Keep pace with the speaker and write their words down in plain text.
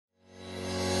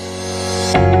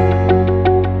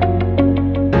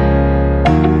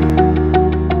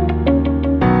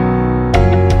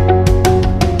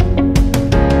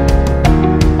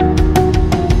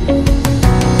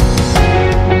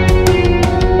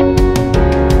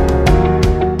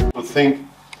Think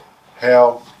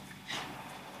how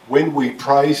when we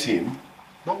praise him,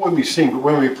 not when we sing, but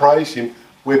when we praise him,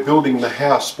 we're building the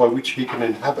house by which he can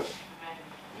inhabit.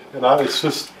 You know, it's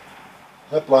just,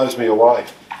 that blows me away.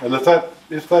 And if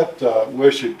that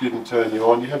worship didn't turn you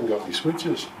on, you haven't got any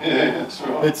switches. Yeah, that's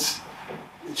right.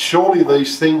 Surely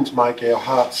these things make our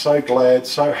hearts so glad,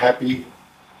 so happy.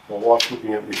 My wife's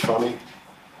looking at me funny.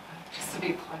 Just a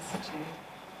bit closer to you.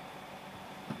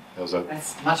 How's that?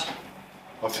 That's much.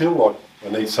 I feel like I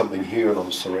need something here and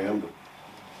I'm surrounded.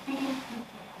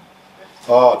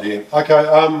 Oh dear. Okay,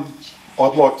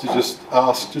 I'd like to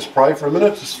just pray for a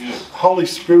minute. Holy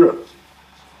Spirit,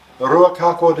 the Ruach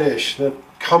HaKodesh, the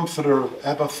comforter of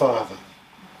Abba Father,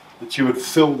 that you would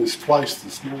fill this place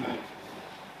this morning.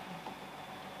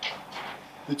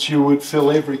 That you would fill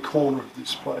every corner of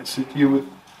this place. That you would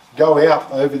go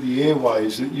out over the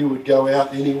airways. That you would go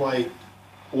out anyway,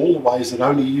 all the ways that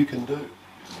only you can do.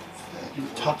 You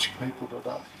touch people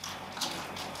today.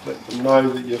 Let them know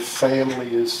that your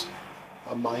family is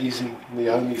amazing and the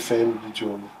only family to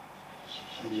join.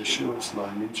 In Yeshua's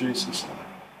name, in Jesus' name.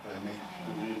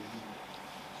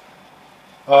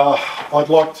 Amen. I'd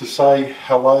like to say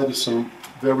hello to some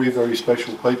very, very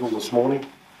special people this morning.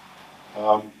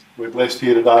 We're blessed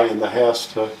here today in the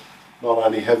house to not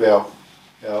only have our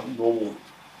normal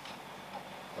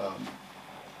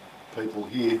people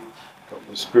here. Got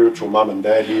the spiritual mum and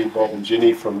dad here, Bob and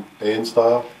Ginny from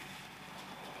BenSound.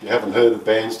 If you haven't heard of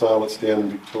BenSound, it's down in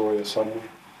Victoria somewhere.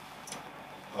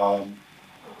 And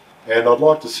I'd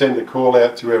like to send a call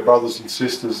out to our brothers and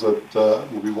sisters that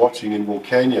will be watching in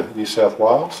Wilcannia, New South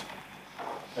Wales.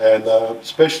 And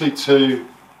especially to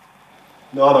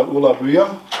Nana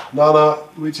Ulabuya. Nana,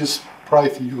 we just pray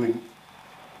for you in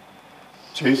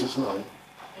Jesus' name.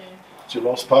 It's your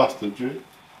lost pastor, Jude.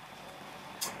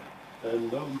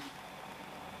 And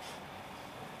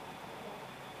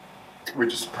we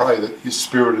just pray that his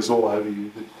spirit is all over you,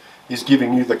 that he's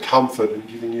giving you the comfort and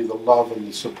giving you the love and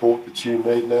the support that you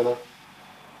need, Nana.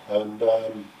 And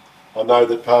I know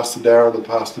that Pastor Darren and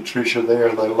Pastor Trish are there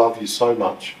and they love you so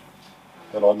much.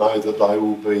 And I know that they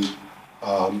will be,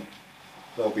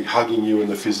 they'll be hugging you in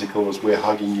the physical as we're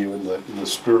hugging you in the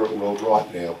spirit world right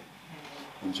now.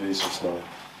 In Jesus' name.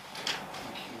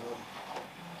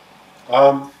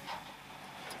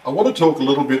 I want to talk a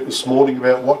little bit this morning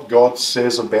about what God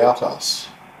says about us.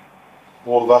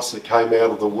 All of us that came out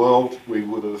of the world, we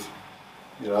would have,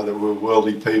 you know, there were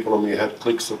worldly people and we had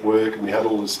cliques at work and we had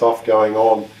all this stuff going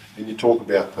on, and you talk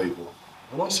about people.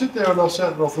 And I sit there and I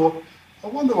sat and I thought, I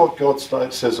wonder what God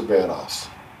says about us.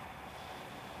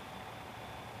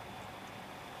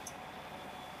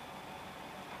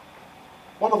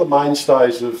 One of the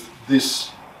mainstays of this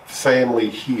family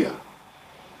here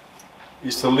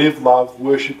is to live, love,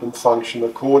 worship and function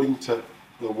according to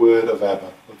the word of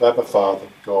Abba Father,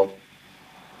 God.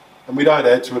 And we don't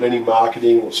add to it any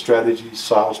marketing or strategies,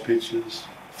 sales pitches,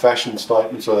 fashion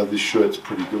statements, although this shirt's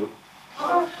pretty good.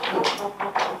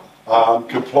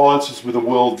 Compliances with a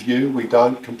worldview. We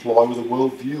don't comply with a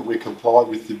worldview. We comply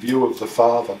with the view of the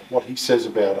Father, what he says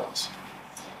about us.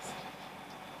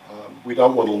 We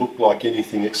don't want to look like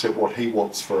anything except what he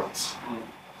wants for us.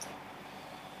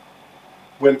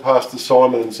 When Pastor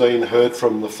Simon and Zine heard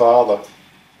from the Father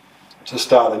to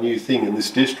start a new thing in this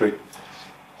district,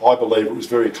 I believe it was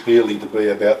very clearly to be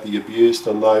about the abused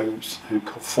and those who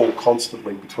fall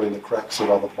constantly between the cracks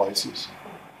of other places.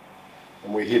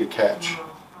 And we're here to catch.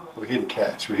 We're here to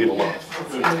catch. We're here to love.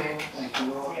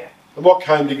 And what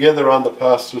came together under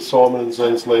Pastor Simon and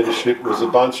Zine's leadership was a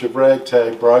bunch of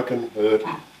ragtag, broken, hurt,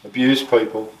 abused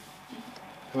people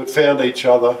who had found each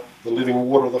other, the living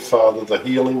water of the Father, the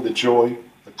healing, the joy,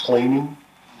 the cleaning,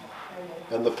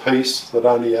 and the peace that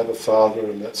only Abba Father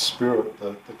and that Spirit,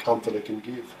 the Comforter, can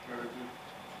give.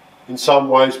 In some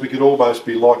ways, we could almost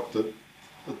be like the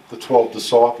 12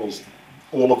 disciples.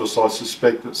 All of us, I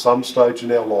suspect, at some stage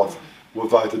in our life, were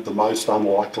voted the most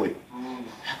unlikely.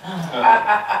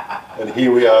 And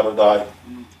here we are today.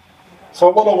 So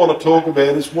what I want to talk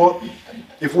about is what,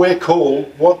 if we're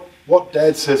called, what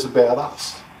Dad says about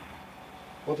us.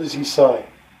 What does he say?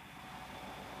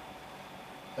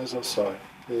 As I say,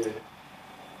 there.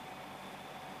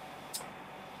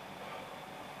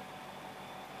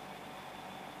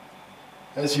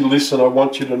 As you listen, I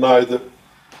want you to know that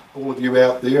all of you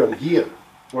out there and here,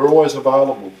 we're always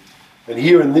available. And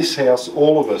here in this house,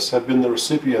 all of us have been the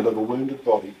recipient of a wounded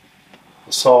body,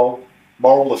 a soul,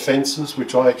 Moral offences,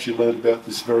 which I actually learned about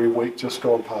this very week, just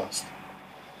gone past.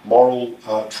 Moral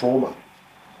trauma,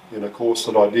 in a course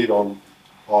that I did on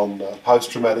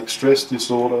post-traumatic stress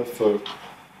disorder for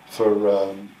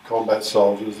combat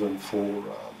soldiers and for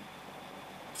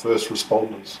first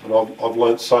responders. And I've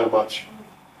learnt so much.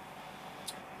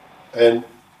 And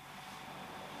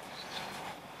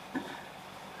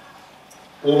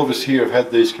all of us here have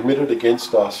had these committed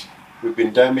against us. We've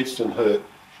been damaged and hurt,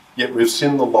 yet we've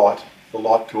seen the light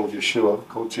called Yeshua,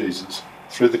 called Jesus,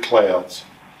 through the clouds.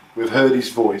 We've heard his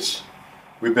voice.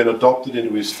 We've been adopted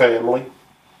into his family.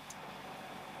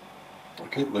 I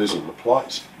keep losing my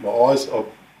place. My eyes, I've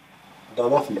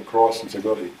done nothing but cry since I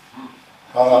got here.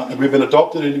 And we've been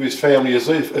adopted into his family. As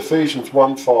Ephesians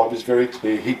 1:5 is very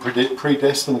clear, he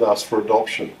predestined us for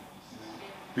adoption.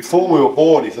 Before we were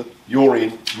born, he said, you're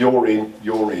in, you're in,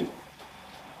 you're in.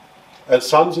 As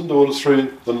sons and daughters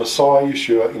through the Messiah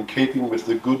Yeshua, in keeping with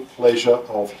the good pleasure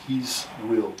of his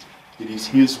will. It is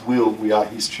his will, we are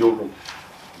his children.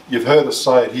 You've heard us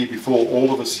say it here before.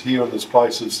 All of us here in this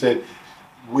place have said,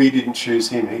 we didn't choose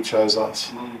him, he chose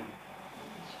us.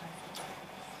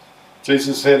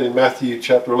 Jesus said in Matthew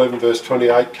chapter 11 verse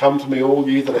 28, come to me all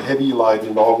ye that are heavy laden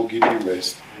and I will give you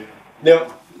rest.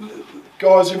 Now,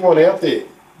 guys, everyone out there,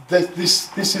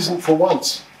 this isn't for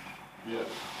once.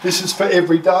 This is for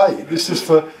every day. This is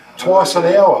for twice an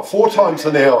hour, 4 times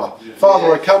an hour.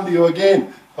 Father, I come to you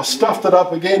again. I stuffed it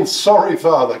up again. Sorry,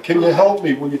 Father. Can you help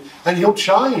me? Will you? And he'll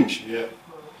change.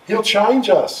 He'll change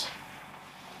us.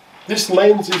 This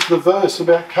lens is the verse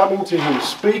about coming to him,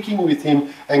 speaking with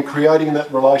him and creating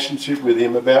that relationship with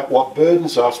him about what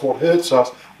burdens us, what hurts us,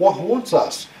 what haunts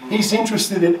us. He's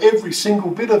interested in every single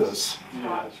bit of us.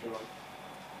 That's right.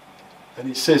 And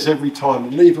he says every time,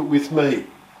 leave it with me.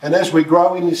 And as we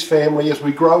grow in his family, as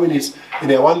we grow in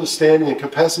our understanding and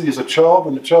capacity as a child,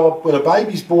 when a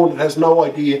baby's born, it has no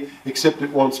idea except it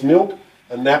wants milk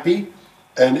and nappy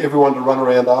and everyone to run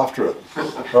around after it,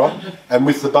 right? And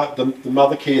with the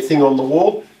mother care thing on the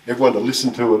wall, everyone to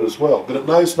listen to it as well. But it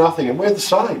knows nothing, and we're the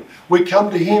same. We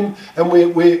come to him and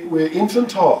we're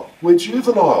infantile, we're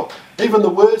juvenile. Even the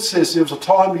word says there's a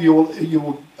time you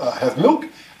will have milk,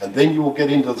 and then you will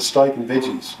get into the steak and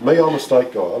veggies. Me, I'm a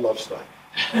steak guy. I love steak.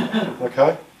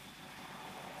 Okay?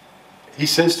 He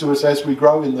says to us, as we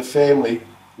grow in the family,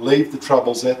 leave the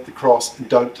troubles at the cross and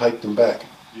don't take them back.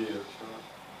 Yeah, that's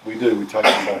right. We do, we take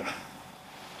them back.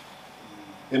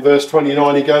 In verse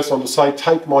 29 he goes on to say,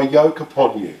 take my yoke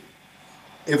upon you.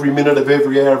 Every minute of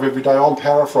every hour of every day. I'm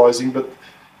paraphrasing, but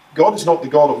God is not the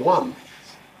God of one.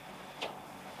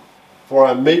 For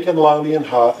I am meek and lowly in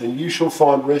heart, and you shall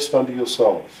find rest unto your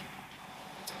souls.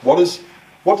 What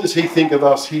does he think of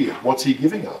us here? What's he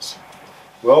giving us?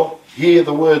 Well, here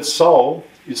the word soul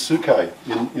is suke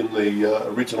in the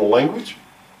original language,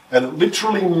 and it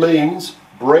literally means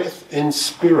breath and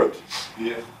spirit.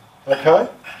 Yeah. Okay?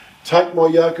 Take my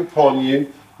yoke upon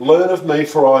you, learn of me,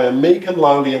 for I am meek and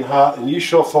lowly in heart, and you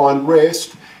shall find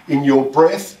rest in your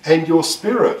breath and your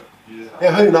spirit. Yeah.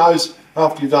 Now, who knows,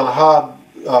 after you've done a hard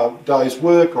day's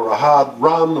work or a hard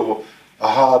run or a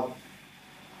hard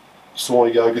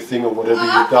sauna yoga thing or whatever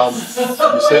you've done,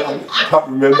 you said, I can't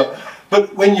remember.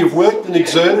 But when you've worked and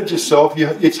exerted yourself,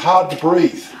 it's hard to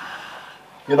breathe,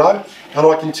 you know. And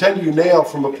I can tell you now,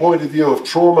 from a point of view of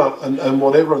trauma and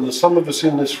whatever, and some of us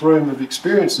in this room have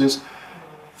experienced this,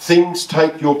 things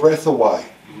take your breath away.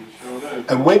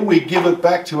 And when we give it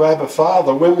back to Abba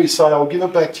Father, when we say, I'll give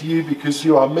it back to you because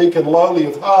you are meek and lowly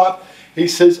of heart, he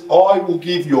says, I will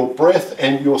give your breath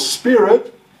and your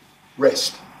spirit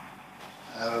rest.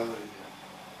 Hallelujah.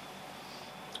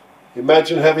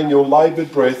 Imagine having your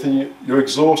laboured breath and your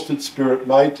exhausted spirit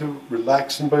made to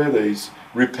relax and be at ease,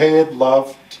 repaired,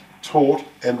 loved, taught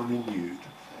and renewed.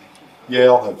 Yeah,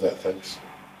 I'll have that, thanks.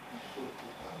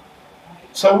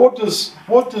 So what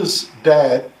does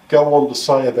Dad go on to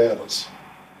say about us?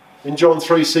 In John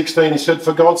 3:16 he said,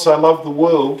 for God so loved the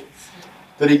world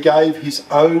that he gave his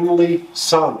only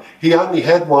son. He only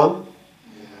had one.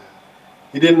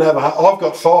 He didn't have I've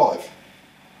got 5.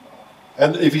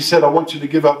 And if he said, I want you to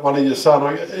give up one of your son,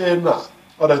 I go, no,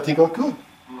 I don't think I could.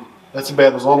 That's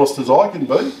about as honest as I can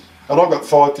be. And I've got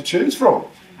 5 to choose from.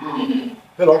 And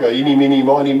I go, eeny, meeny,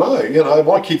 miny, mo. You know,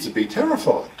 my kids would be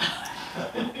terrified.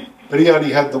 But he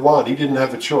only had the one. He didn't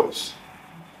have a choice.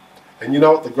 And you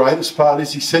know what the greatest part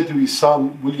is? He said to his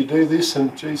son, will you do this?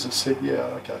 And Jesus said, yeah,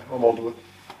 okay, I'm on to it.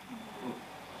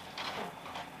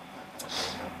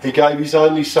 He gave his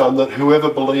only son that whoever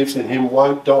believes in him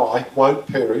won't die, won't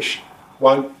perish,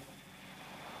 won't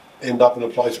end up in a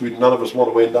place where none of us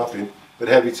want to end up in, but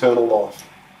have eternal life.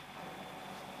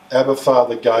 Abba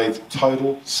Father gave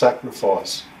total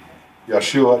sacrifice.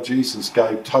 Yeshua, Jesus,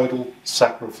 gave total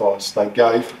sacrifice. They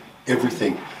gave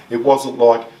everything. It wasn't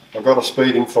like, I got a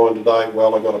speeding fine today,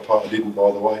 well, I didn't,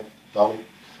 by the way, darling.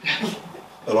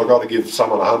 And I got to give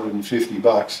someone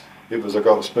 $150. It was, I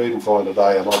got a speeding fine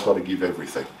today and I've got to give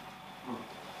everything.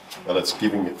 And it's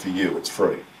giving it for you, it's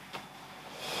free.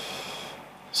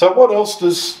 So what else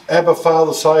does Abba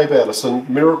Father say about us? And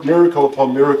miracle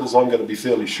upon miracles, I'm going to be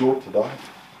fairly short today.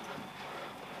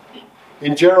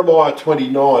 In Jeremiah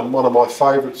 29, one of my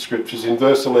favourite scriptures, in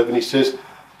verse 11, he says,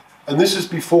 and this is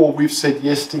before we've said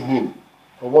yes to him.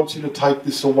 I want you to take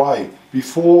this away.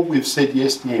 Before we've said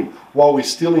yes to him, while we're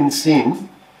still in sin,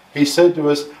 he said to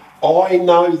us, I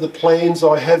know the plans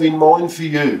I have in mind for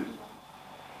you.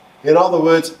 In other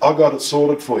words, I got it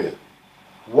sorted for you.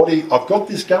 I've got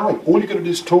this going. All you've got to do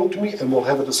is talk to me and we'll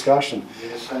have a discussion.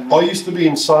 Yes, I used to be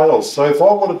in sales, so if I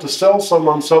wanted to sell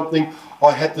someone something,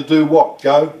 I had to do what?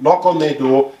 Go, knock on their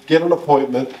door, get an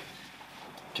appointment,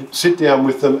 sit down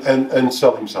with them and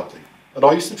sell him something. And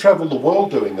I used to travel the world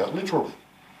doing that, literally.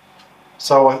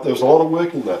 So there was a lot of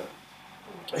work in that.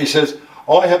 He says,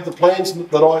 I have the plans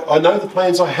that I know the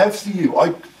plans I have for you.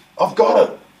 I've got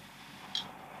it.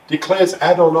 Declares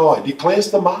Adonai,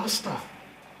 declares the Master.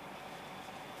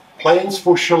 Plans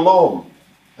for shalom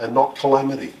and not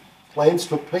calamity. Plans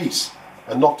for peace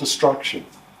and not destruction.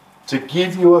 To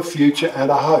give you a future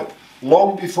and a hope.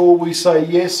 Long before we say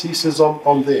yes, he says,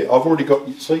 I'm there. I've already got,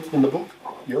 see, in the book,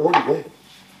 you're already there.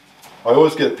 I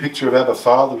always get a picture of Abba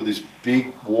Father with his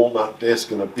big walnut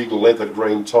desk and a big leather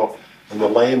green top and the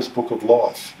Lamb's Book of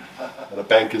Life and a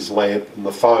banker's lamp and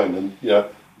the phone and, you know,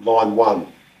 line 1,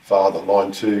 Father,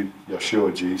 line 2,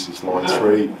 Yeshua, Jesus, line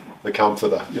 3, the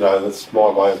Comforter. You know, that's my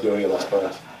way of doing it, I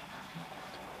suppose.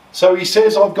 So he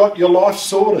says, I've got your life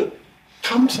sorted.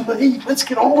 Come to me. Let's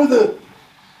get on with it.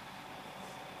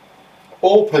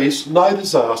 All peace, no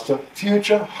disaster,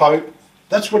 future, hope.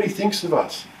 That's what he thinks of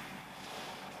us.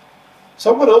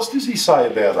 So what else does he say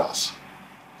about us?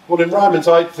 Well, in Romans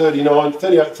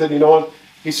 38:39,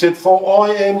 he said, for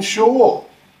I am sure.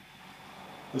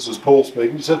 This is Paul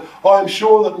speaking. He said, I am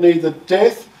sure that neither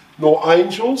death, nor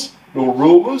angels, nor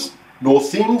rulers, nor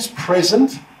things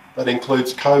present, that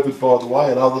includes COVID, by the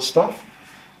way, and other stuff,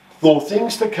 nor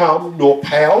things to come, nor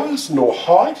powers, nor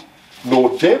height,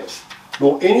 nor depth,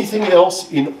 nor anything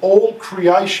else in all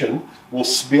creation will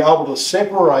be able to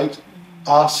separate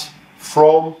us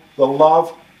from the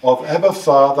love of Abba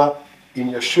Father in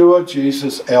Yeshua,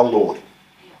 Jesus, our Lord.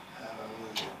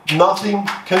 Nothing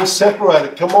can separate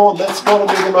it. Come on, that's got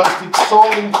to be the most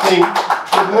exciting thing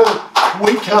you've heard.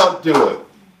 We can't do it.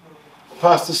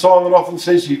 Pastor Simon often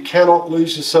says you cannot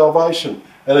lose your salvation.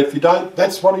 And if you don't,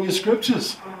 that's one of your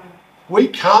scriptures. We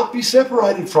can't be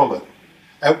separated from it.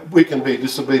 And we can be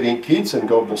disobedient kids and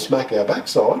God will smack our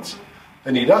backsides.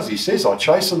 And he does. He says, I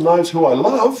chasten those who I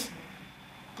love.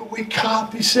 But we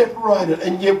can't be separated.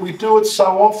 And yet we do it so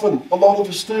often. A lot of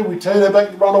us do. We turn our back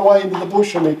and run away into the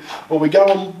bush and we go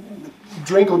and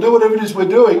drink or do whatever it is we're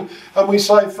doing. And we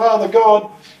say, Father God,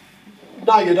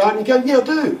 no you don't. And you go, yeah I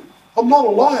do. I'm not a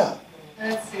liar.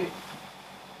 That's it.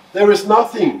 There is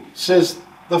nothing, says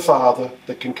the Father,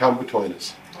 that can come between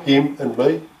us. Him and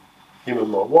me, him and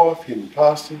my wife, him and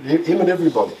Pastor, him and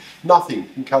everybody. Nothing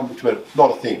can come between us.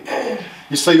 Not a thing.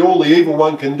 You see, all the evil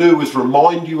one can do is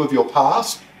remind you of your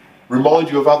past, remind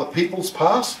you of other people's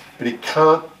past, but he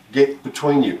can't get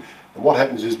between you. And what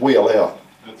happens is we allow it.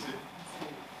 That's it.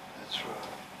 That's right.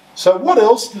 So what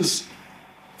else does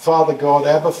Father God,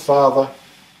 Abba Father,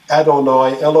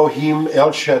 Adonai, Elohim,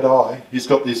 El Shaddai, he's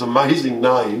got these amazing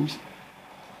names,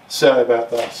 say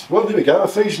about us? Well, there we go,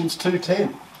 Ephesians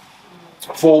 2:10.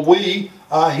 For we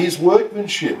are his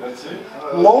workmanship. That's it.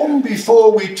 Long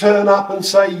before we turn up and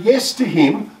say yes to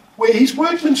him, we're his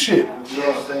workmanship.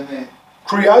 Yes, amen.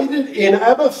 Created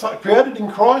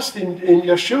in Christ, in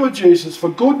Yeshua Jesus, for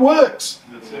good works.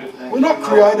 That's it. We're not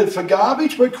created for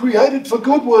garbage, we're created for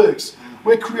good works.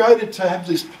 We're created to have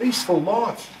this peaceful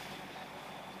life.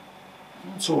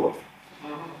 Sort of.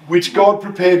 Which God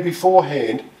prepared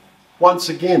beforehand. Once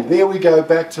again, there we go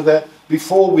back to that.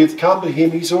 Before we've come to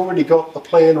him, he's already got the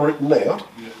plan written out.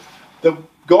 Yeah. That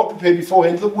God prepared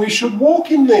beforehand that we should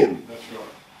walk in them. That's right.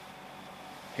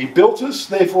 He built us,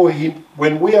 therefore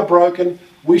when we are broken,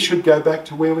 we should go back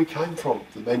to where we came from,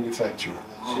 the manufacturer.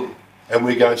 And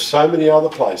we go so many other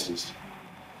places.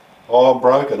 Oh, I'm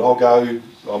broken, I'll go,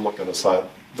 I'm not going to say it,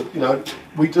 but you know,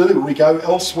 we do, we go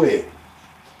elsewhere.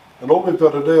 And all we've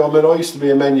got to do, I mean, I used to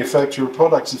be a manufacturer of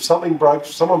products. If something broke,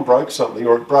 someone broke something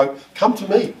or it broke, come to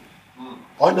me.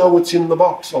 I know what's in the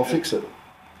box, I'll fix it.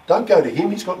 Don't go to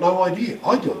him, he's got no idea.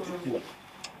 I do it, you know.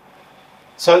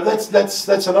 So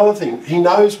that's another thing. He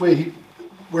knows where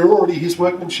We're already his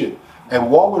workmanship. And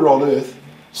while we're on earth,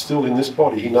 still in this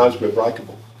body, he knows we're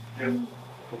breakable. Yep.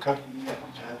 Okay? Yeah,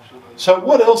 absolutely. So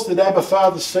what else did Abba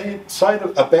Father say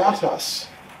about us?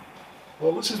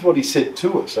 Well, this is what he said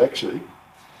to us, actually.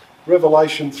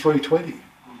 Revelation 3:20.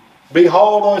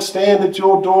 Behold, I stand at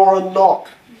your door and knock.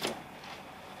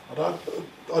 I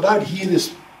don't hear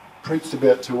this preached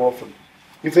about too often.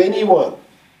 If anyone,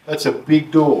 that's a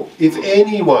big door, if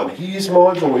anyone hears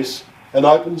my voice and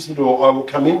opens the door, I will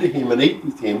come into him and eat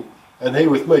with him and he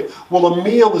with me. Well, a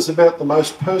meal is about the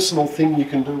most personal thing you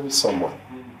can do with someone.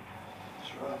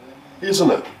 That's right.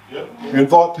 Isn't it? Yep. You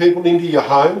invite people into your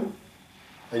home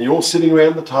and you're all sitting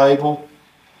around the table,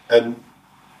 and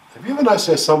have you ever noticed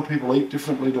how some people eat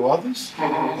differently to others?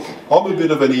 I'm a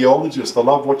bit of an eologist. I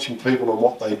love watching people and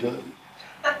what they do.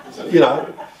 You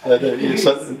know,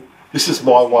 so this is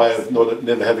my way of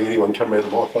never having anyone come around to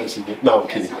my place again. No, I'm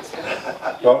kidding.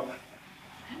 Right?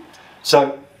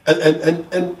 So,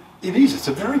 and it's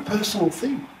a very personal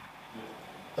thing.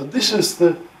 And this is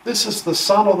the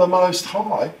Son of the Most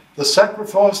High, the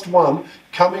sacrificed one,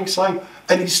 coming saying,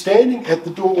 and he's standing at the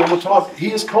door all the time.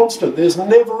 He is constant. There's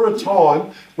never a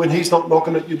time when he's not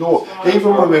knocking at your door.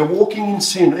 Even when we're walking in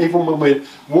sin, even when we're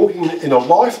walking in a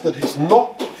life that he's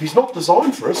not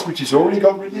designed for us, which he's already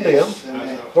got written down.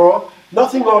 All right?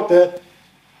 Nothing like that.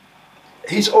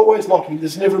 He's always knocking.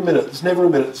 There's never a minute.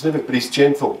 But he's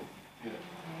gentle.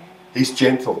 He's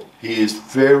gentle. He is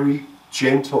very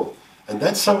gentle. And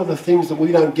that's some of the things that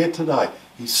we don't get today.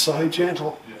 He's so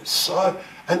gentle.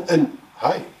 And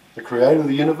hey, the creator of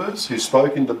the universe who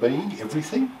spoke into being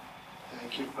everything,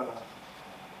 Thank you, Father.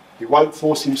 he won't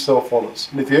force himself on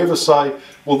us. And if you ever say,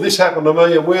 well, this happened to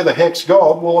me and where the heck's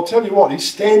God? Well, I'll tell you what, he's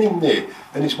standing there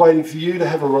and he's waiting for you to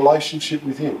have a relationship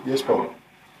with him. Yes, Bob?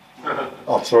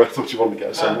 Oh, sorry, I thought you wanted to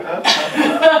go somewhere.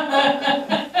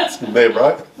 It's in there,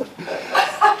 bro.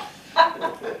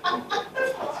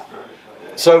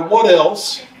 So what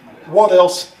else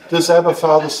does Abba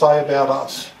Father say about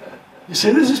us? You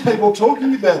see, this is people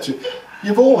talking about you.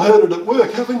 You've all heard it at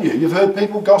work, haven't you? You've heard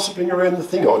people gossiping around the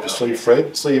thing. I just see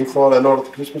Fred, see him Friday night at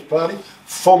the Christmas party,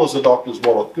 full as a doctor's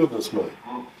wallet. Goodness me.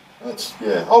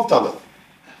 I've done it.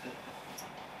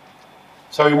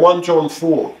 So in 1 John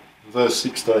 4, verse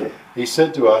 16, he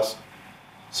said to us,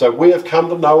 so we have come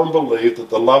to know and believe that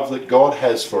the love that God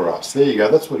has for us. There you go,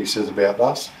 that's what he says about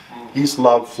us. His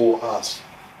love for us.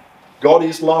 God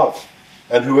is love.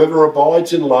 And whoever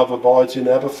abides in love abides in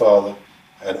Abba Father,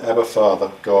 and Abba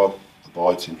Father, God,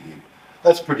 abides in him.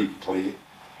 That's pretty clear.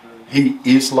 He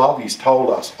is love. He's told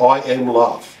us, I am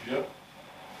love. Yep.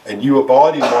 And you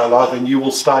abide in my love and you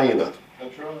will stay in it.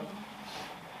 That's right.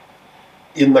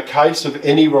 In the case of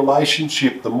any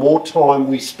relationship, the more time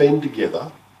we spend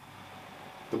together,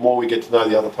 the more we get to know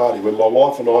the other party. When my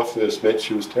wife and I first met,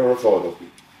 she was terrified of me.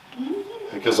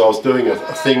 Because I was doing a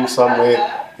thing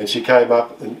somewhere and she came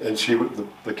up and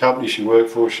the company she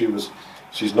worked for, she's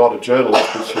not a journalist,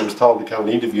 but she was told to come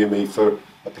and interview me for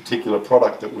a particular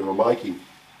product that we were making.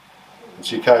 And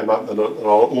she came up and I'll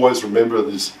always remember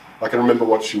this. I can remember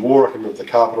what she wore, I can remember the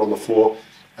carpet on the floor,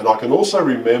 and I can also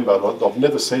remember, and I've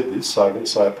never said this, so I'm going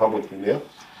to say it publicly now,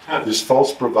 this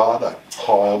false bravado.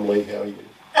 Hi, I'm Lee, how are you?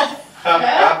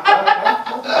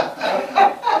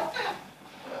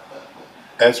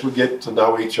 As we get to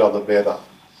know each other better.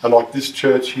 And like this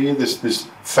church here, this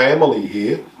family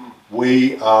here,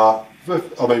 we've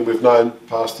known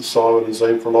Pastor Simon and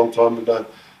Zine for a long time, we've known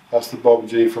Pastor Bob and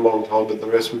Jenny for a long time, but the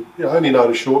rest we've only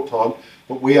known a short time,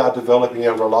 but we are developing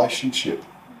our relationship.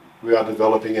 We are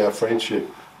developing our friendship.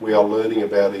 We are learning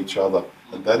about each other.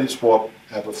 And that is what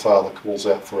Abba Father calls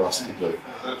out for us to do.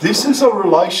 This is a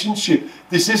relationship.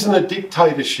 This isn't a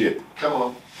dictatorship. Come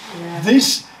on. Yeah.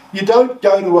 You don't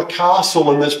go to a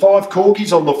castle and there's 5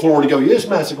 corgis on the floor and you go, yes,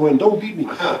 Master Gwen, don't beat me.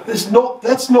 That's not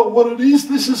what it is.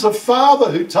 This is a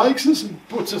father who takes us and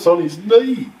puts us on his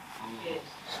knee. Yes.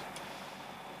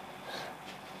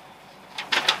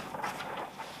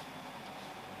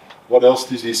 What else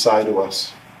does he say to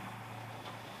us?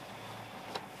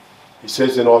 He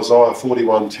says in Isaiah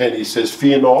 41:10, he says,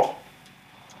 fear not,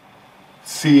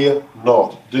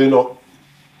 do not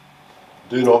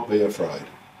be afraid.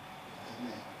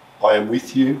 I am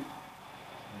with you,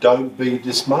 don't be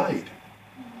dismayed.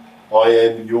 I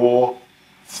am your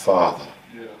Father.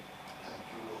 Yeah.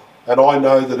 And I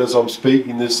know that as I'm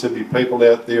speaking this, there'll be people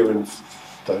out there in,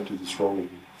 don't do this wrong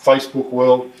again, Facebook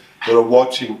world that are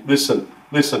watching. Listen,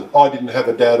 I didn't have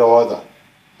a dad either.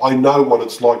 I know what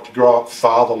it's like to grow up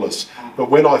fatherless. But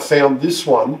when I found this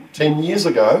one 10 years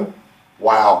ago,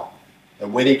 wow.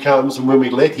 And when he comes and when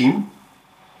we let him,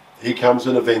 he comes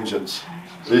in a vengeance.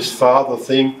 This father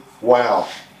thing, wow.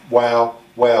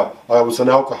 wow, I was an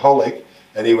alcoholic,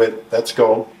 and he went, that's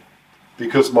gone.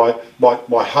 Because my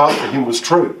heart for him was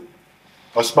true.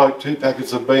 I smoked 2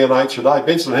 packets of B&H a day.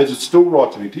 Benson Hedges still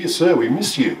write to me, dear sir, we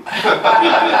miss you.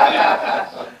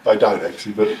 They don't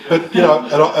actually, but you know,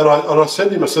 and I said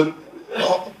to him, I said,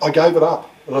 oh, I gave it up.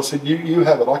 And I said, you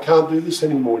have it, I can't do this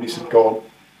anymore. And he said, gone.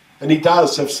 And he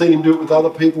does. I've seen him do it with other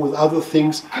people, with other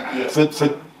things.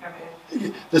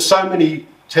 There's so many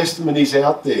testimonies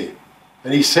out there.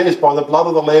 And he says, by the blood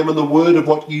of the Lamb and the word of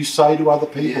what you say to other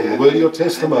people, the word of your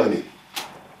testimony.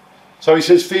 So he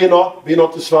says, fear not, be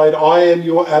not dismayed. I am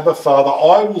your Abba Father.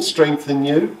 I will strengthen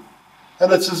you.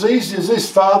 And it's as easy as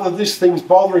this. Father, this thing's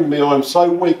bothering me. I'm so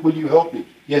weak. Will you help me?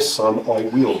 Yes, son, I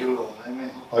will.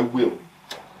 I will.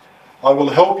 I will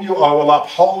help you. I will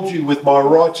uphold you with my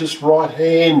righteous right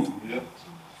hand. Yep.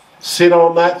 Sit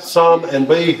on that, son, and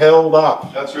be held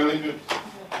up. That's really good.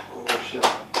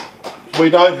 We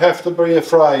don't have to be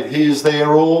afraid. He is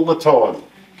there all the time.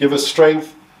 Give us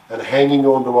strength and hanging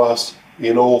on to us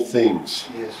in all things.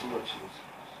 Yes, Lord Jesus.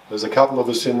 There's a couple of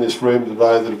us in this room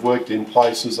today that have worked in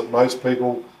places that most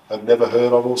people have never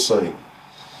heard of or seen.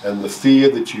 And the fear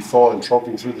that you find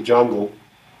tromping through the jungle,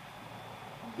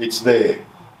 it's there.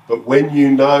 But when you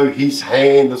know his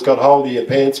hand has got hold of your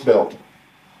pants belt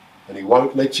and he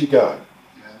won't let you go,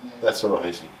 that's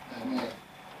amazing.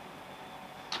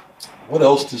 What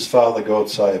else does Father God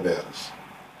say about us?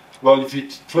 Well, if you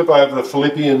flip over to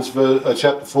Philippians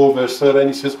chapter 4, verse 13,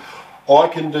 he says, I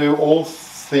can do all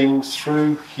things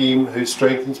through him who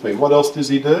strengthens me. What else does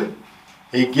he do?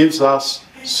 He gives us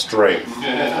strength.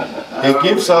 He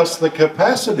gives us the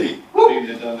capacity.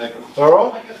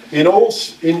 All right?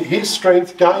 In his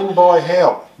strength gained by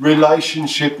how?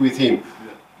 Relationship with him.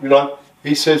 You know,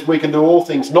 he says we can do all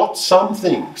things, not some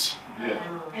things.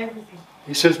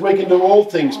 He says we can do all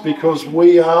things because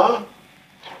we are...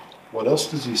 What else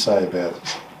does he say about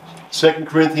it? 2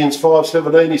 Corinthians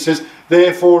 5:17, he says,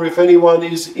 therefore if anyone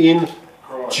is in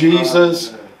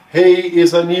Jesus, he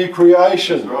is a new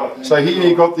creation. Right. So here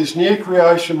you've got this new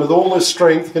creation with all this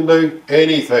strength, can do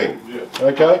anything. Yeah.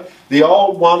 Okay? The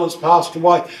old one has passed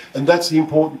away. And that's the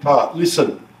important part.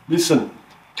 Listen.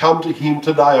 Come to him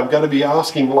today. I'm going to be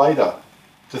asking later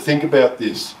to think about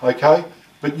this. Okay?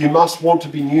 But you must want to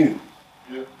be new.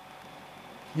 Yeah.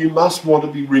 You must want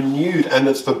to be renewed. And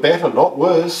it's for better, not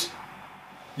worse.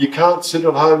 You can't sit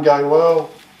at home going, well,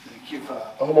 thank you,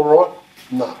 Father. I'm all right.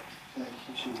 No.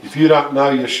 If you don't know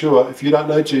Yeshua, if you don't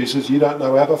know Jesus, you don't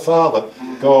know Abba Father,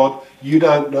 God, you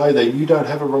don't know that. You don't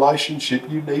have a relationship.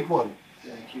 You need one.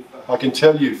 Thank you, Father. I can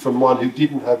tell you from one who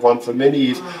didn't have one for many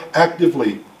years,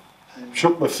 actively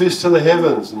shook my fist to the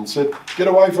heavens and said, get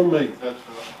away from me. That's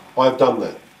right. I have done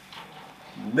that.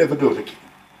 Never do it again.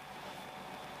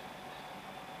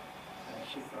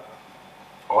 Thank you,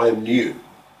 Father. I am new.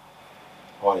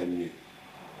 I am new.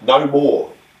 No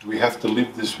more do we have to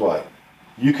live this way.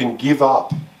 You can give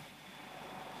up.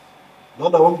 No,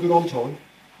 I'm good on time.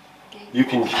 You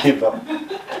can give up.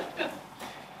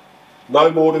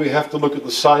 No more do we have to look at the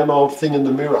same old thing in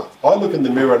the mirror. I look in the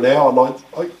mirror now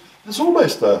and there's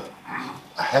almost a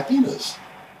happiness.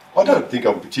 I don't think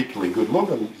I'm particularly good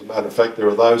looking. As a matter of fact, there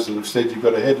are those that have said you've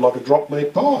got a head like a drop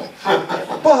meat pie.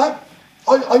 But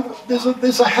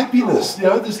there's a happiness, you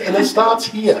know, and it starts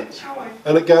here.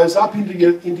 And it goes up into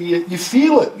your, you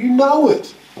feel it, you know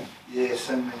it. Yes,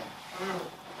 amen.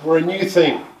 We're a new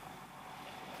thing.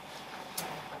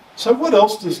 So what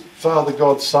else does Father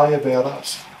God say about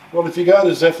us? Well, if you go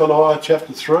to Zephaniah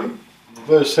chapter 3,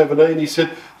 verse 17, he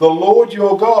said, the Lord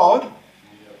your God,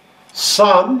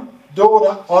 son,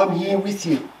 daughter, I'm here with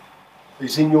you.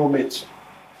 He's in your midst.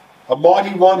 A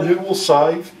mighty one who will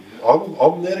save.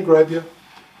 I'm there to grab you.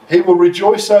 He will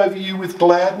rejoice over you with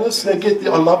gladness. Now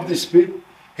I love this bit.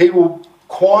 He will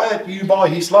quiet you by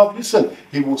his love. Listen,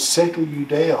 he will settle you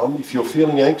down if you're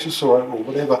feeling anxious or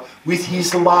whatever with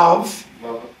his love.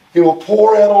 He will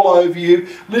pour out all over you.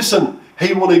 Listen,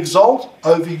 he will exalt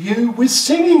over you with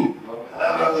singing.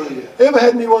 Ever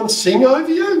had anyone sing over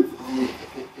you?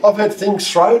 I've had things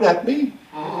thrown at me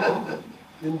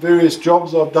in various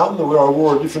jobs I've done where I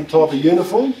wore a different type of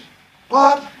uniform.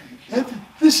 But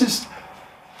this is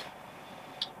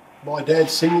my dad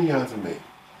singing over me.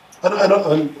 And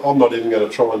I'm not even going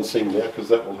to try and sing now because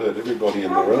that will hurt everybody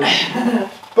in the room.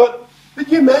 But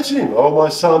you imagine him. Oh, my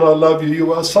son, I love you.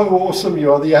 You are so awesome.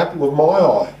 You are the apple of my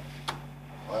eye.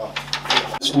 Wow.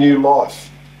 This new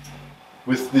life,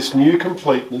 with this new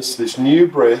completeness, this new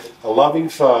breath, a loving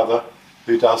Father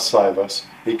who does save us.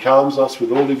 He calms us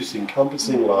with all of his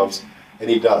encompassing loves, and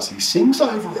he does. He sings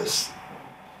over us.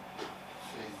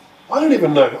 I don't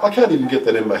even know, I can't even get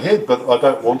that in my head, but I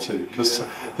don't want to, because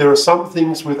there are some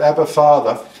things with Abba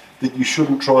Father that you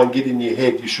shouldn't try and get in your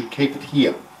head. You should keep it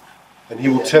here. And he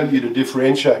will tell you to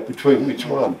differentiate between which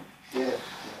one. Yeah.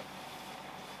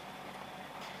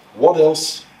 What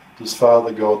else does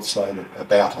Father God say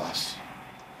about us?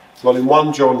 Well, in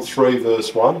 1 John 3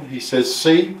 verse 1, he says,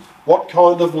 see what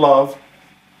kind of love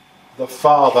the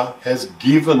Father has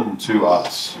given to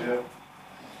us. Yeah.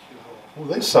 Well,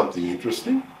 there's something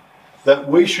interesting. That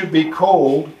we should be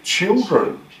called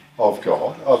children of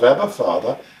God, of Abba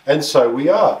Father, and so we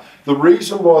are. The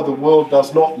reason why the world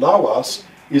does not know us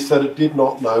is that it did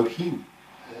not know him.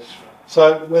 That's right.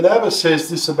 So when Abba says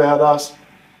this about us,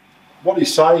 what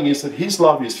he's saying is that his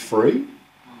love is free,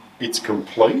 it's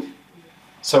complete,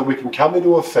 so we can come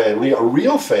into a family, a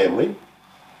real family,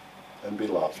 and be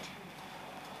loved.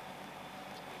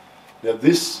 Now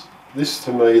this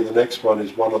to me, the next one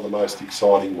is one of the most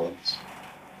exciting ones.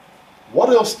 What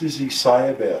else does he say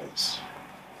about us?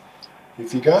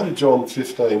 If you go to John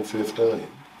 15:15,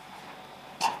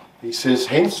 he says,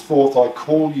 henceforth I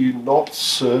call you not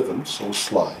servants or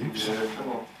slaves,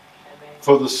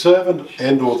 for the servant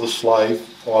and or the slave,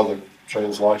 either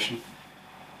translation,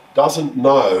 doesn't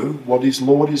know what his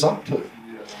Lord is up to.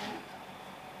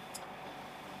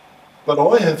 But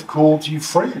I have called you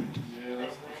friend.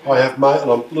 I have made,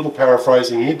 and I'm a little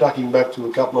paraphrasing here, ducking back to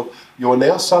a couple of, you are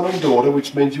now son and daughter,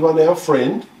 which means you are now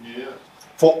friend.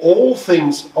 For all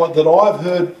things that I've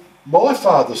heard my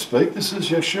Father speak, this is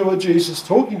Yeshua, Jesus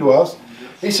talking to us,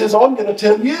 he says, I'm going to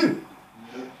tell you.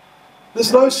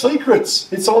 There's no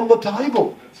secrets. It's on the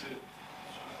table.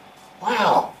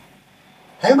 Wow.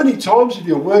 How many times have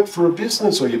you worked for a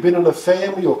business, or you've been in a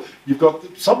family, or you've got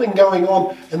something going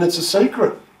on and it's a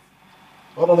secret?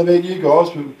 I don't know about you guys,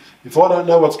 but if I don't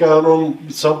know what's going on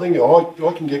with something,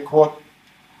 I can get quite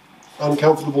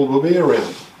uncomfortable to be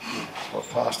around. My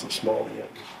pastor's smiling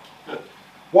at me.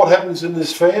 What happens in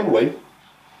this family,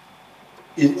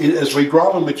 as we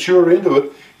grow and mature into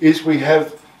it, is we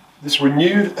have this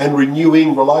renewed and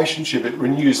renewing relationship. It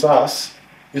renews us,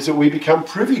 is that we become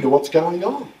privy to what's going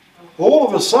on. All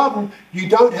of a sudden, you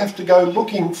don't have to go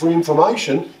looking for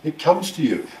information. It comes to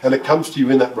you. And it comes to you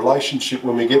in that relationship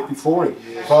when we get before him.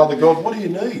 Yes. Father God, what do you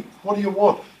need? What do you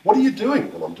want? What are you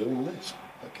doing? Well, I'm doing this.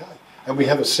 Okay. And we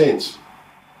have a sense.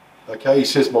 Okay. He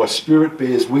says, my spirit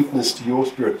bears witness to your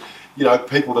spirit. You know,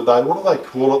 people today, what do they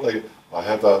call it? I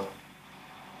have a...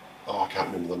 Oh, I can't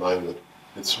remember the name of it.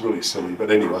 It's really silly. But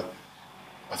anyway,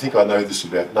 I think I know this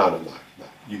about... No.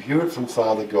 You hear it from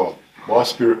Father God. My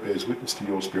spirit bears witness to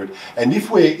your spirit. And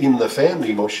if we're in the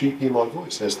family, my sheep hear my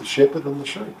voice, as the shepherd and the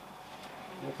sheep.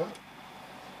 Okay?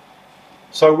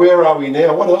 So where are we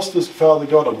now? What else does Father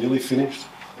God... I'm nearly finished.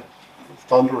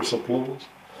 Thunderous applause.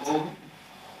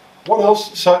 What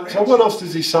else? So what else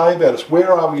does he say about us?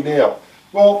 Where are we now?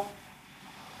 Well,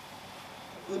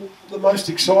 the most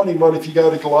exciting one, if you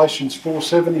go to Galatians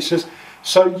 4:7, he says,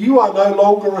 so you are no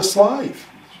longer a slave.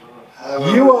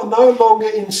 You are no longer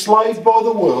enslaved by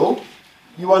the world.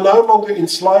 You are no longer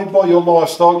enslaved by your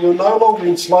lifestyle. You're no longer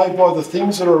enslaved by the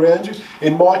things that are around you.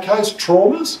 In my case,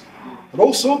 traumas and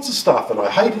all sorts of stuff. And I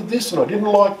hated this and I didn't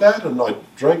like that and I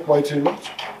drank way too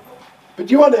much. But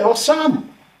you are now a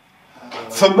son.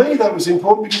 For me, that was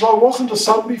important because I wasn't a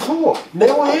son before.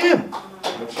 Now I am.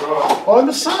 That's right. I'm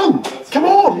a son. Come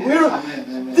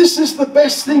on. This is the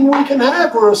best thing we can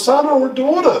have. We're a son or a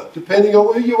daughter, depending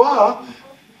on who you are.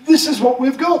 This is what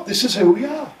we've got. This is who we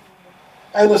are.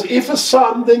 And as if a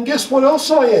son, then guess what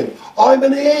else I am? I'm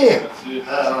an heir.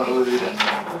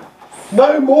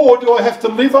 No more do I have to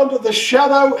live under the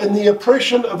shadow and the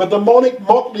oppression of a demonic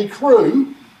motley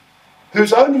crew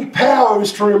whose only power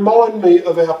is to remind me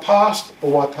of our past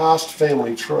or my past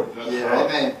family tree. Yeah,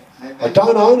 amen. I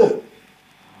don't own it.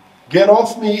 Get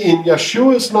off me in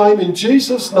Yeshua's name, in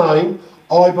Jesus' name.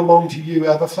 I belong to you,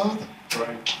 Abba Father.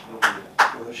 Preach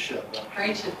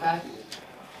it, though.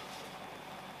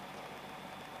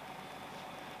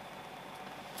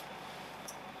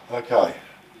 Okay.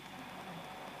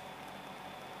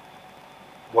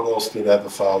 What else did Abba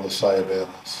Father say about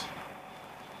us?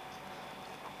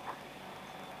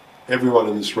 Everyone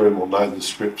in this room will know the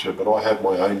scripture, but I have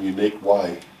my own unique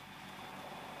way.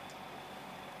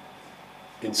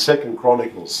 In 2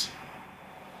 Chronicles,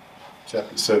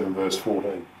 chapter 7, verse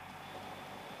 14,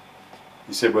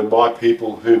 he said, when my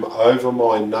people whom over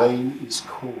my name is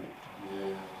called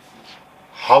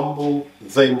humble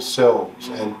themselves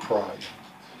and pray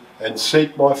and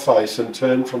seek my face and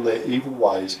turn from their evil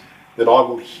ways, then I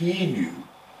will hear you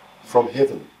from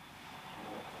heaven.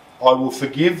 I will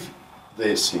forgive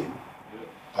their sin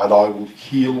and I will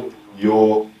heal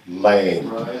your land.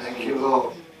 Thank you,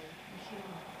 Lord.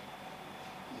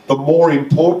 the more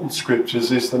important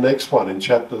scriptures is the next one in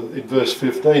verse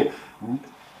 15.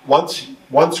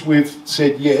 Once we've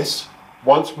said yes,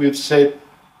 once we've said,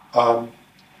 I'm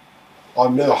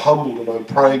now humbled and I'm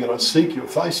praying and I seek your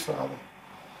face, Father.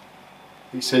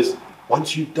 He says,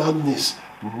 once you've done this,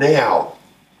 now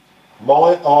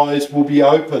my eyes will be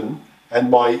open and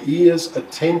my ears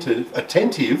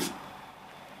attentive.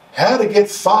 How to get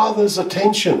Father's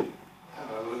attention.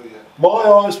 Hallelujah. My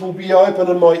eyes will be open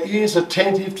and my ears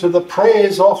attentive to the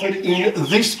prayers offered in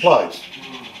this place.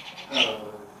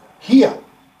 Hallelujah. Here.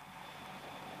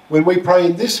 When we pray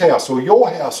in this house or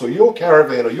your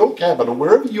caravan or your cabin or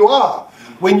wherever you are,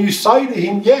 when you say to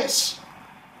him, yes,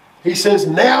 he says,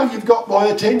 now you've got my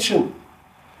attention.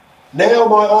 Now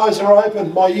my eyes are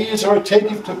open, my ears are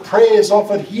attentive to prayers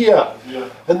offered here. Yeah.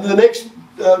 And the next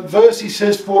verse he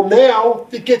says, for now,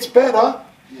 it gets better,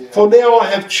 for now I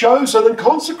have chosen and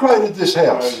consecrated this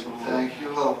house. Thank you,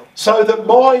 Lord. So that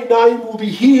my name will be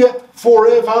here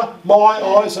forever, my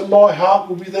eyes and my heart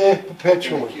will be there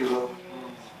perpetually. Thank you, Lord.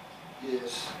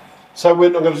 Yes. So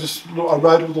when I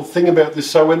wrote a little thing about this.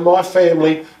 So when my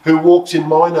family who walks in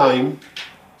my name,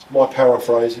 it's my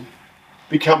paraphrasing,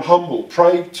 become humble,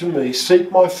 pray to me,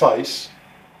 seek my face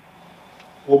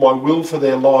or my will for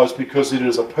their lives, because it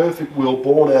is a perfect will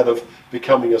born out of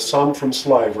becoming a son from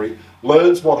slavery,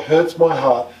 learns what hurts my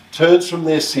heart, turns from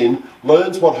their sin,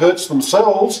 learns what hurts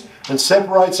themselves and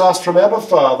separates us from Abba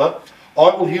Father,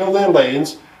 I will heal their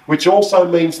lands, which also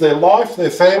means their life,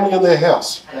 their family and their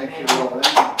house. Thank you, Lord.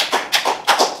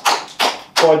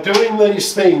 By doing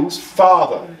these things,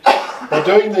 Father, by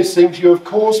doing these things you have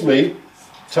caused me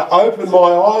to open my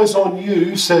eyes on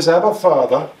you, says Abba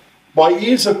Father. My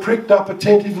ears are pricked up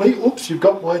attentively. Oops, you've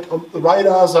got the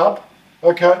radar's up.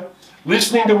 Okay.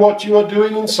 Listening to what you are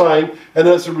doing and saying. And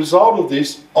as a result of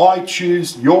this, I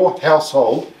choose your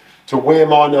household to wear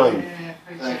my name.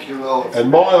 Thank you, Lord.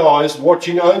 And my eyes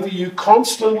watching over you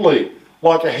constantly,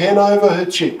 like a hen over her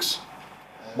chicks.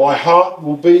 My heart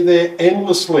will be there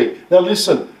endlessly. Now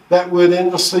listen, that word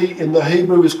endlessly in the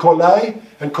Hebrew is kolei,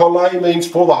 and kolei means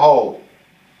for the whole.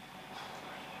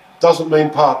 Doesn't mean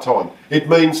part-time. It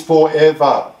means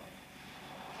forever.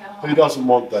 Who doesn't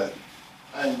want that?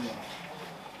 Amen.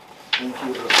 Thank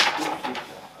you, Lord.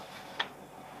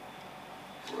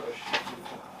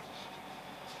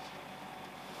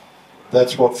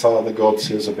 That's what Father God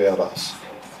says about us.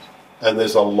 And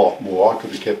there's a lot more. I could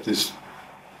have kept this.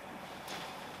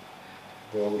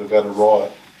 I would have had a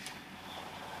riot.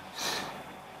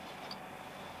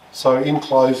 So in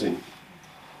closing,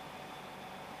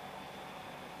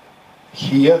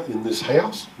 here in this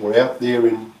house, or out there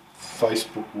in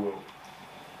Facebook world.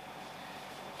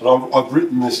 And I've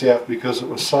written this out because it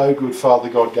was so good Father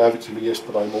God gave it to me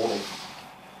yesterday morning.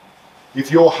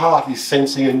 If your heart is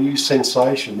sensing a new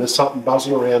sensation, there's something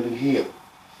buzzing around in here,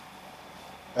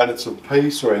 and it's of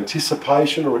peace or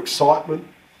anticipation or excitement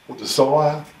or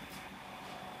desire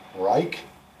or ache,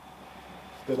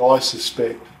 then I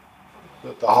suspect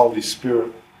that the Holy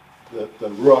Spirit, that the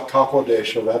Ruach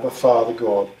HaKodesh of Abba Father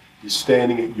God is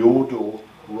standing at your door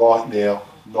right now,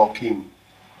 knocking.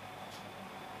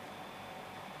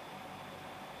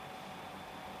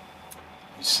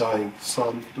 He's saying,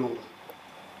 son, daughter,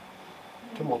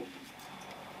 come on.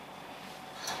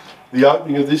 The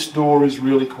opening of this door is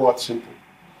really quite simple.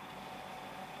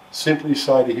 Simply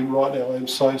say to him right now, I am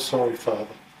so sorry, Father.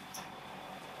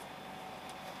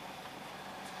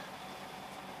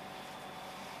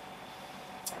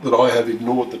 That I have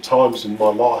ignored the times in my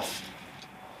life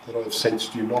that I have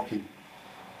sensed you knocking.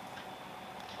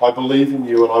 I believe in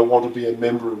you and I want to be a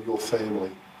member of your family.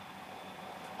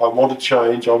 I want to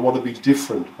change, I want to be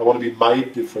different, I want to be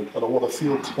made different, and I want to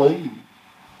feel clean.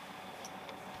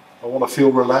 I want to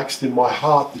feel relaxed in my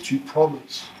heart that you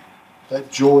promise,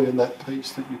 that joy and that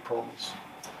peace that you promise.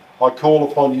 I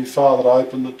call upon you, Father, to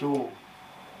open the door.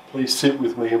 Please sit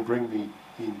with me and bring me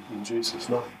in Jesus'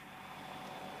 name.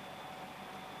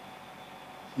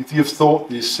 If you've thought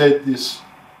this, said this,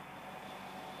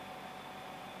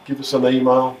 give us an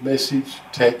email, message,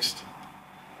 text,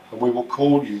 and we will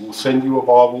call you. We'll send you a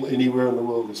Bible anywhere in the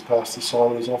world, as Pastor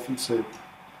Simon has often said.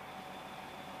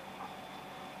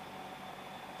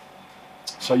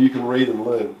 So you can read and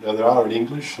learn. Now there are in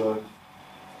English, so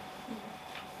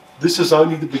this is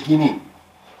only the beginning.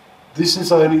 This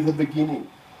is only the beginning.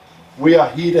 We are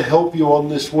here to help you on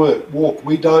this walk.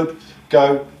 We don't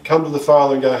come to the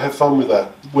Father and go, have fun with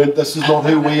that. This is not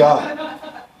who we are.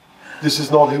 This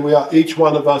is not who we are. Each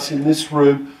one of us in this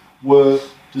room were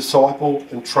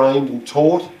discipled and trained and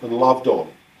taught and loved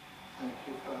on.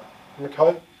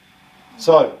 Okay?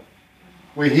 So,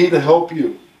 we're here to help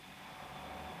you.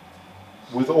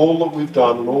 with all that we've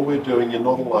done and all we're doing, you're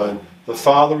not alone. The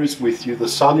Father is with you, the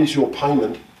Son is your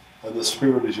payment, and the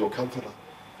Spirit is your comforter.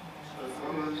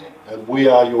 And we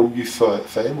are your new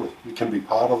family. We can be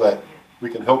part of that. We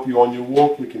can help you on your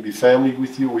walk. We can be family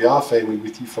with you. We are family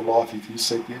with you for life if you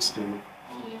said yes to it.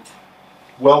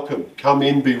 Welcome. Come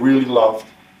in, be really loved.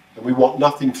 And we want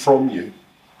nothing from you,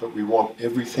 but we want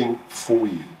everything for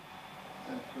you.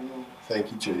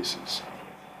 Thank you, Jesus.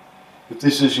 If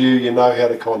this is you, you know how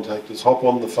to contact us. Hop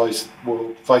on the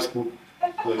Facebook,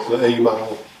 the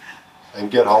email, and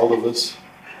get hold of us.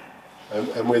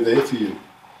 And we're there for you.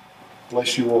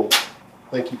 Bless you all.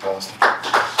 Thank you, Pastor.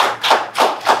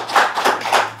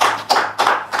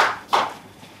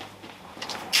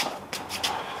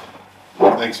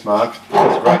 Thanks, Mark. That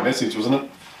was a great message, wasn't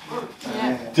it?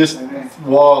 Yeah. Just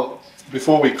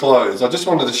before we close, I just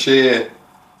wanted to share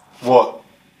what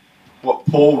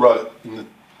Paul wrote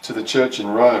to the church in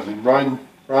Rome. In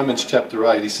Romans chapter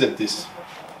 8, he said this.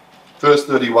 Verse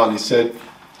 31, he said,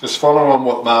 just following on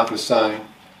what Mark was saying,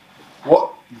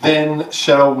 what then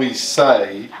shall we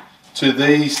say to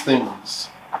these things?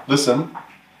 Listen,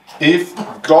 if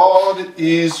God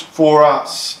is for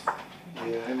us,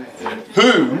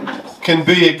 who can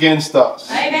be against us?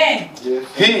 Amen.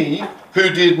 He who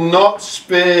did not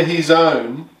spare his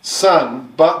own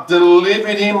Son, but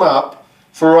delivered him up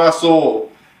for us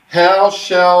all, how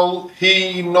shall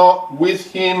he not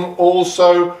with him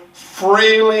also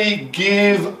freely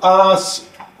give us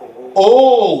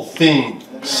all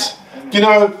things? You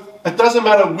know, it doesn't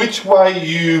matter which way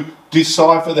you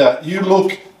decipher that. You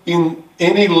look in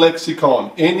any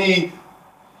lexicon, anything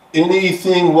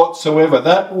whatsoever.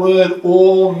 That word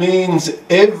all means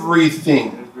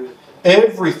everything.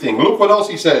 Everything. Look what else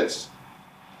he says.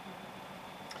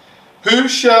 Who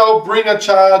shall bring a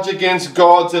charge against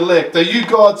God's elect? Are you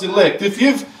God's elect? If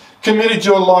you've committed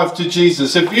your life to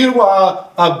Jesus, if you are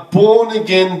a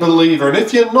born-again believer, and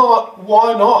if you're not,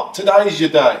 why not? Today's your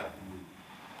day.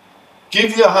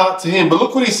 Give your heart to him. But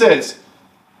look what he says.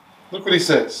 Look what he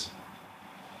says.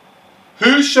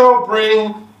 Who shall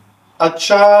bring a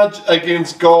charge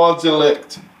against God's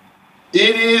elect?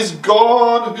 It is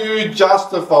God who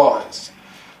justifies.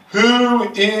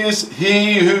 Who is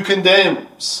he who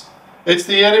condemns? It's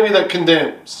the enemy that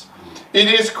condemns. It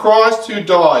is Christ who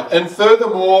died, and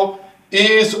furthermore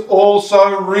is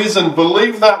also risen.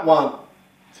 Believe that one.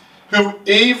 Who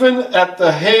even at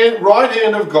the right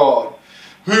hand of God,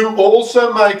 who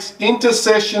also makes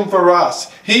intercession for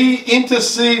us. He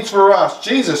intercedes for us.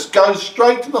 Jesus goes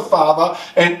straight to the Father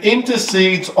and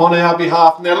intercedes on our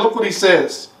behalf. Now look what he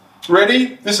says.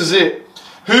 Ready? This is it.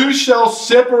 Who shall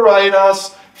separate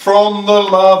us from the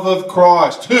love of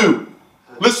Christ? Who?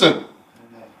 Listen.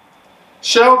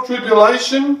 Shall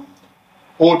tribulation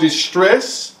or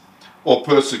distress or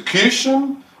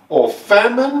persecution or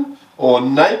famine or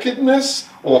nakedness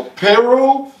or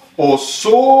peril or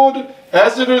sword,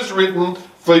 as it is written,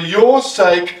 for your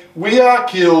sake we are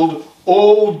killed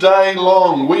all day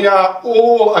long. We are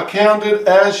all accounted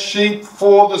as sheep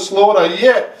for the slaughter.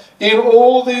 Yet in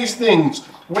all these things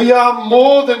we are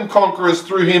more than conquerors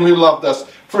through him who loved us.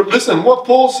 For listen what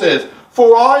Paul says.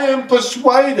 For I am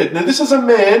persuaded. Now this is a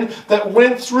man that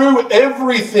went through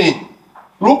everything.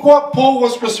 Look what Paul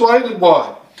was persuaded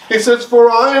by. He says, for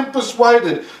I am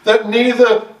persuaded that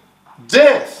neither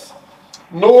death,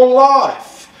 nor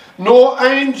life, nor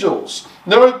angels,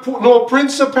 nor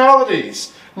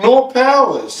principalities, nor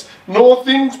powers, nor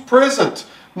things present,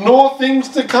 nor things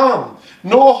to come,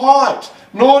 nor height,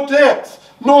 nor depth,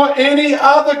 nor any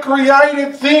other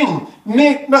created thing.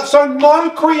 So no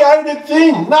created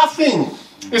thing, nothing.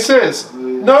 It says,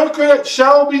 no created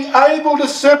shall be able to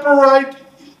separate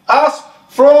us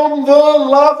from the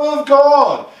love of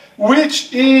God,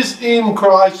 which is in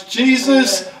Christ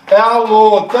Jesus our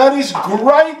Lord. That is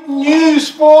great news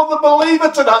for the believer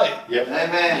today. Yep.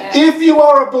 Amen. If you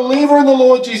are a believer in the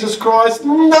Lord Jesus Christ,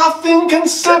 nothing can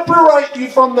separate you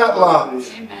from that love.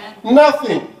 Amen.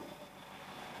 Nothing.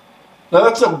 Now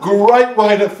that's a great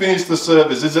way to finish the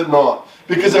service, is it not?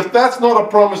 Because if that's not a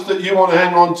promise that you want to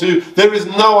hang on to, there is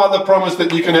no other promise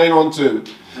that you can hang on to.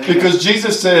 Because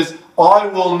Jesus says, I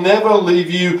will never leave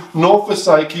you nor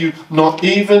forsake you, not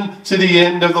even to the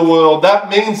end of the world. That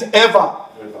means ever.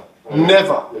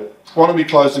 Never. Yeah. Why don't we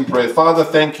close in prayer? Father,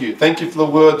 thank you. Thank you for the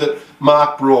word that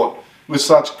Mark brought with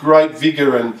such great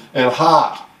vigour and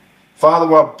heart.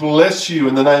 Father, I bless you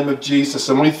in the name of Jesus.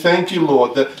 And we thank you,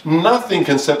 Lord, that nothing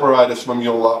can separate us from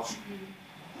your love.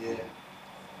 Yeah.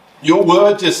 Your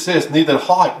word just says neither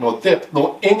height nor depth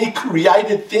nor any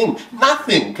created thing.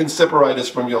 Nothing can separate us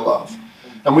from your love.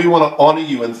 And we want to honour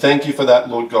you and thank you for that,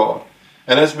 Lord God.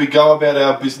 And as we go about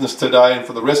our business today and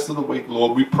for the rest of the week,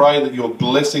 Lord, we pray that your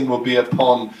blessing will be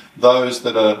upon those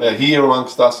that are here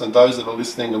amongst us and those that are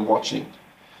listening and watching.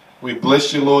 We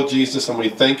bless you, Lord Jesus, and we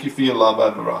thank you for your love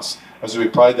over us as we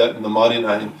pray that in the mighty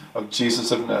name of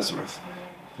Jesus of Nazareth.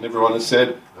 And everyone has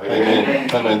said,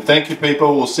 Amen. Amen. Thank you,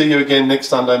 people. We'll see you again next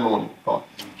Sunday morning. Bye.